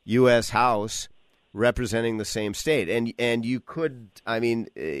U.S. House, representing the same state. And you could,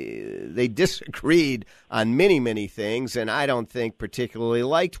 they disagreed on many things, and I don't think particularly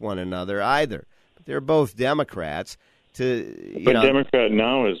liked one another either. But they're both Democrats. Democrat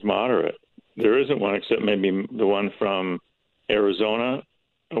now is moderate. There isn't one except maybe the one from Arizona.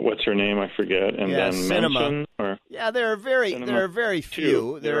 What's her name? I forget. And then Sinema. Manchin. There are very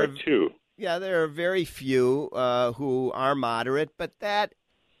few. There are two. Yeah, there are very few who are moderate, but that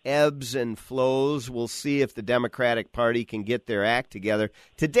ebbs and flows. We'll see if the Democratic Party can get their act together.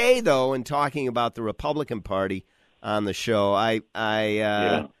 Today, though, in talking about the Republican Party on the show, I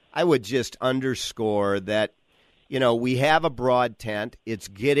would just underscore that, we have a broad tent. It's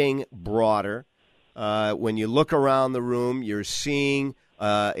getting broader. When you look around the room, you're seeing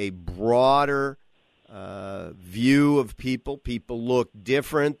a broader view of people. People look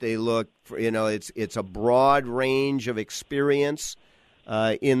different. They look, it's a broad range of experience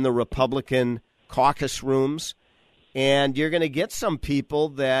in the Republican caucus rooms. And you're going to get some people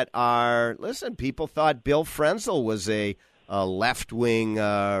that are, people thought Bill Frenzel was a left-wing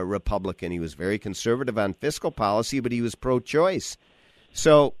Republican. He was very conservative on fiscal policy, but he was pro-choice.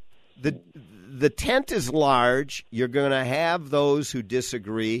 So the tent is large. You're going to have those who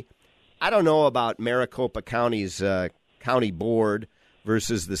disagree. I don't know about Maricopa County's county board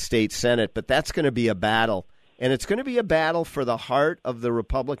versus the state Senate, but that's going to be a battle. And it's going to be a battle for the heart of the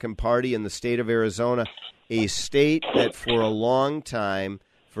Republican Party in the state of Arizona, a state that for a long time,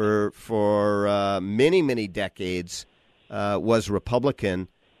 for many decades, was Republican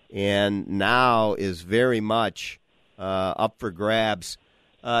and now is very much up for grabs.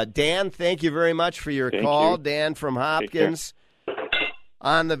 Dan, thank you very much for your call. Dan from Hopkins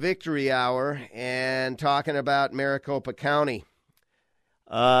on the Victory Hour and talking about Maricopa County.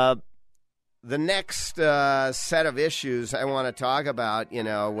 The next set of issues I want to talk about,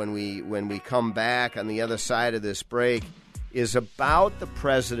 when we come back on the other side of this break, is about the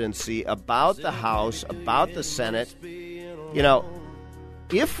presidency, about the House, about the Senate.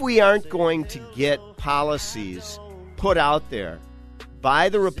 If we aren't going to get policies put out there by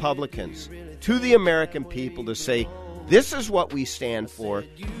the Republicans to the American people to say, this is what we stand for,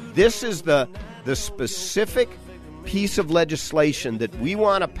 this is the specific piece of legislation that we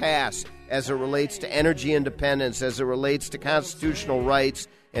want to pass as it relates to energy independence, as it relates to constitutional rights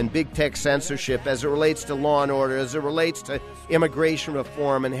and big tech censorship, as it relates to law and order, as it relates to immigration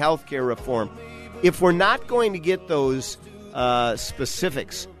reform and health care reform. If we're not going to get those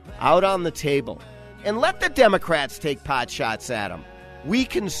specifics out on the table and let the Democrats take pot shots at them, we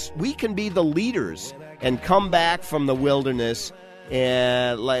can be the leaders and come back from the wilderness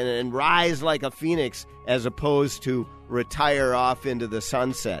and rise like a phoenix as opposed to retire off into the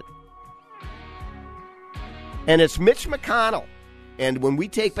sunset. And it's Mitch McConnell. And when we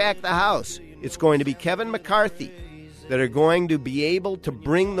take back the House, it's going to be Kevin McCarthy that are going to be able to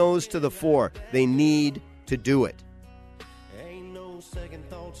bring those to the fore. They need to do it.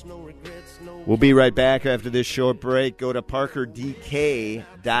 We'll be right back after this short break. Go to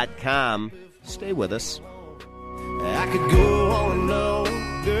parkerdk.com. Stay with us. I could go on and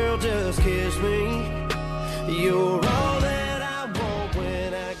on, girl, just kiss me. You're all that I want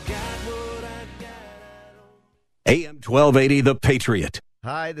when I got what I got. AM 1280, The Patriot.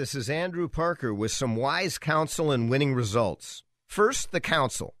 Hi, this is Andrew Parker with some wise counsel and winning results. First, the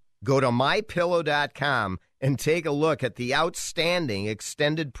counsel. Go to mypillow.com and take a look at the outstanding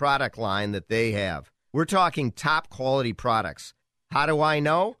extended product line that they have. We're talking top quality products. How do I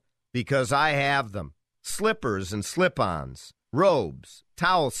know? because I have them. Slippers and slip-ons, robes,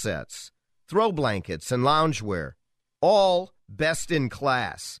 towel sets, throw blankets and loungewear, all best in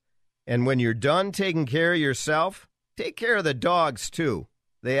class. And when you're done taking care of yourself, take care of the dogs, too.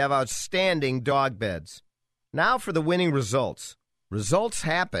 They have outstanding dog beds. Now for the winning results. Results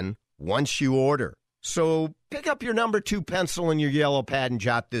happen once you order. So pick up your number 2 pencil and your yellow pad and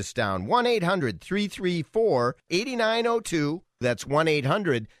jot this down. 1-800-334-8902. That's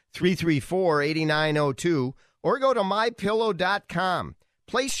 1-800-334-8902. Or go to MyPillow.com.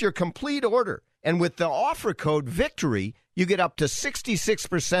 Place your complete order. And with the offer code VICTORY, you get up to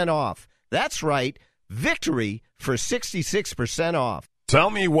 66% off. That's right, VICTORY for 66% off. Tell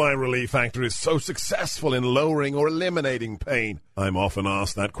me why Relief Factor is so successful in lowering or eliminating pain. I'm often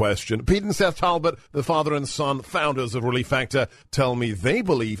asked that question. Pete and Seth Talbot, the father and son founders of Relief Factor, tell me they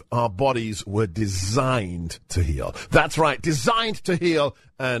believe our bodies were designed to heal. That's right, designed to heal.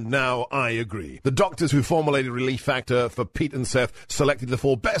 And now I agree. The doctors who formulated Relief Factor for Pete and Seth selected the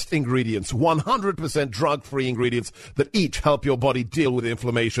 4 best ingredients, 100% drug-free ingredients that each help your body deal with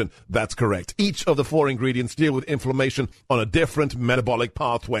inflammation. That's correct. Each of the 4 ingredients deal with inflammation on a different metabolic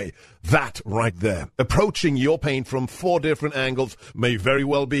pathway. That right there. Approaching your pain from 4 different angles may very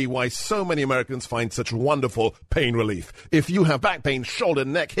well be why so many Americans find such wonderful pain relief. If you have back pain, shoulder,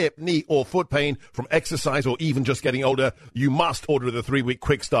 neck, hip, knee, or foot pain from exercise or even just getting older, you must order the 3-week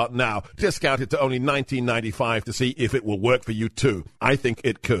Quick Start now. Discount it to only $19.95 to see if it will work for you too. I think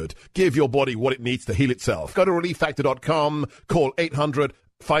it could. Give your body what it needs to heal itself. Go to ReliefFactor.com. Call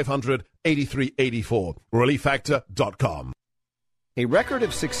 800-500-8384. ReliefFactor.com. A record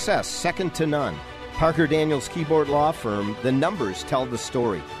of success second to none. Parker Daniels Keyboard Law Firm, the numbers tell the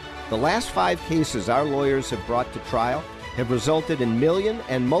story. The last 5 cases our lawyers have brought to trial have resulted in million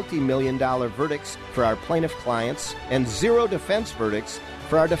and multi-million-dollar verdicts for our plaintiff clients and 0 defense verdicts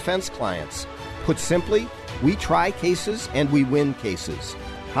for our defense clients. Put simply, we try cases and we win cases.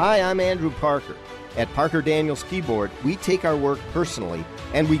 Hi, I'm Andrew Parker. At Parker Daniels Keyboard, we take our work personally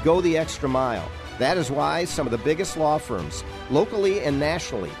and we go the extra mile. That is why some of the biggest law firms, locally and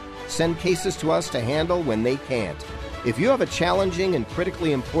nationally, send cases to us to handle when they can't. If you have a challenging and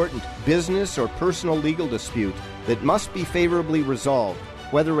critically important business or personal legal dispute that must be favorably resolved,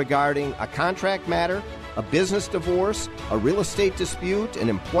 whether regarding a contract matter, a business divorce, a real estate dispute, an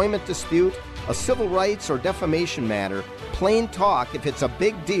employment dispute, a civil rights or defamation matter, plain talk, if it's a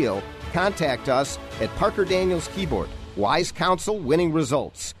big deal, contact us at Parker Daniels Keyboard. Wise counsel, winning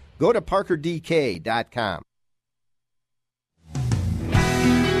results. Go to parkerdk.com.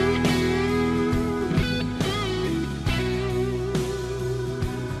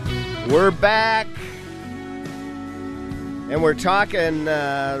 We're back, and we're talking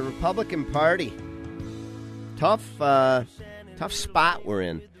Republican Party. Tough spot we're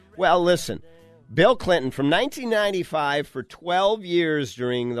in. Well, listen, Bill Clinton from 1995 for 12 years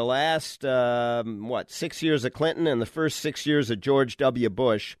during the last 6 years of Clinton and the first 6 years of George W.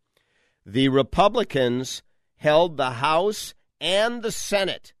 Bush, the Republicans held the House and the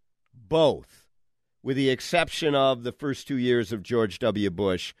Senate, both, with the exception of the first 2 years of George W.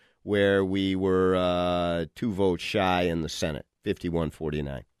 Bush, where we were 2 votes shy in the Senate,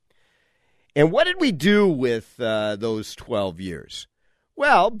 51-49. And what did we do with those 12 years?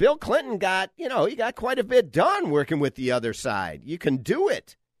 Well, Bill Clinton got quite a bit done working with the other side. You can do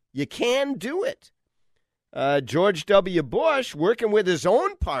it. You can do it. George W. Bush, working with his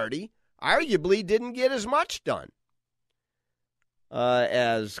own party, arguably didn't get as much done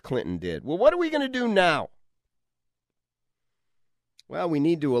as Clinton did. Well, what are we going to do now? Well, we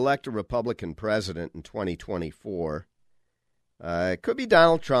need to elect a Republican president in 2024. It could be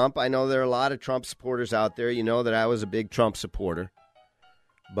Donald Trump. I know there are a lot of Trump supporters out there. You know that I was a big Trump supporter.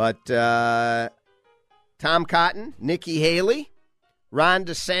 But Tom Cotton, Nikki Haley, Ron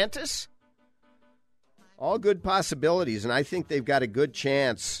DeSantis, all good possibilities. And I think they've got a good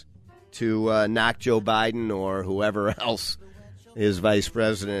chance to knock Joe Biden or whoever else is vice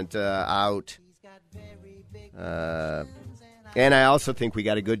president out. And I also think we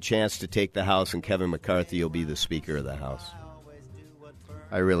got a good chance to take the House, and Kevin McCarthy will be the Speaker of the House.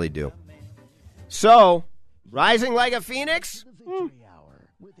 I really do. So, rising like a phoenix?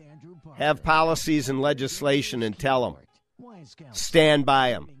 Have policies and legislation and tell them. Stand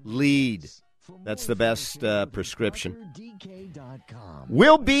by them. Lead. That's the best prescription.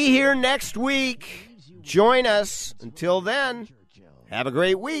 We'll be here next week. Join us. Until then, have a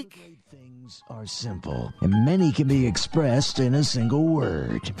great week. Are simple, and many can be expressed in a single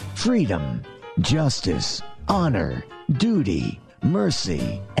word. Freedom, justice, honor, duty,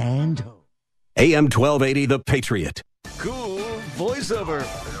 mercy, and hope. AM 1280, The Patriot. Cool voiceover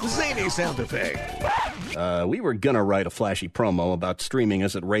zany sound effect. We were gonna write a flashy promo about streaming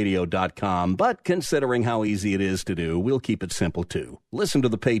us at radio.com, but considering how easy it is to do, we'll keep it simple too. Listen to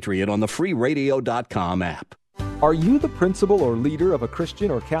The Patriot on the free radio.com app. Are you the principal or leader of a Christian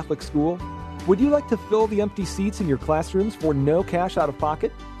or Catholic school? Would you like to fill the empty seats in your classrooms for no cash out of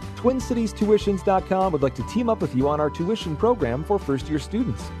pocket? TwinCitiesTuitions.com would like to team up with you on our tuition program for first-year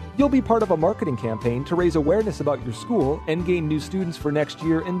students. You'll be part of a marketing campaign to raise awareness about your school and gain new students for next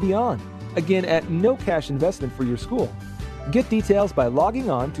year and beyond. Again, at no cash investment for your school. Get details by logging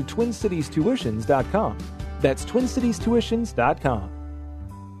on to TwinCitiesTuitions.com. That's TwinCitiesTuitions.com.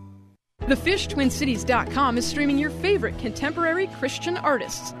 TheFishTwinCities.com is streaming your favorite contemporary Christian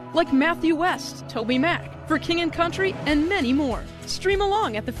artists like Matthew West, Toby Mac, For King and Country, and many more. Stream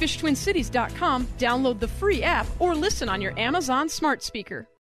along at TheFishTwinCities.com, download the free app, or listen on your Amazon smart speaker.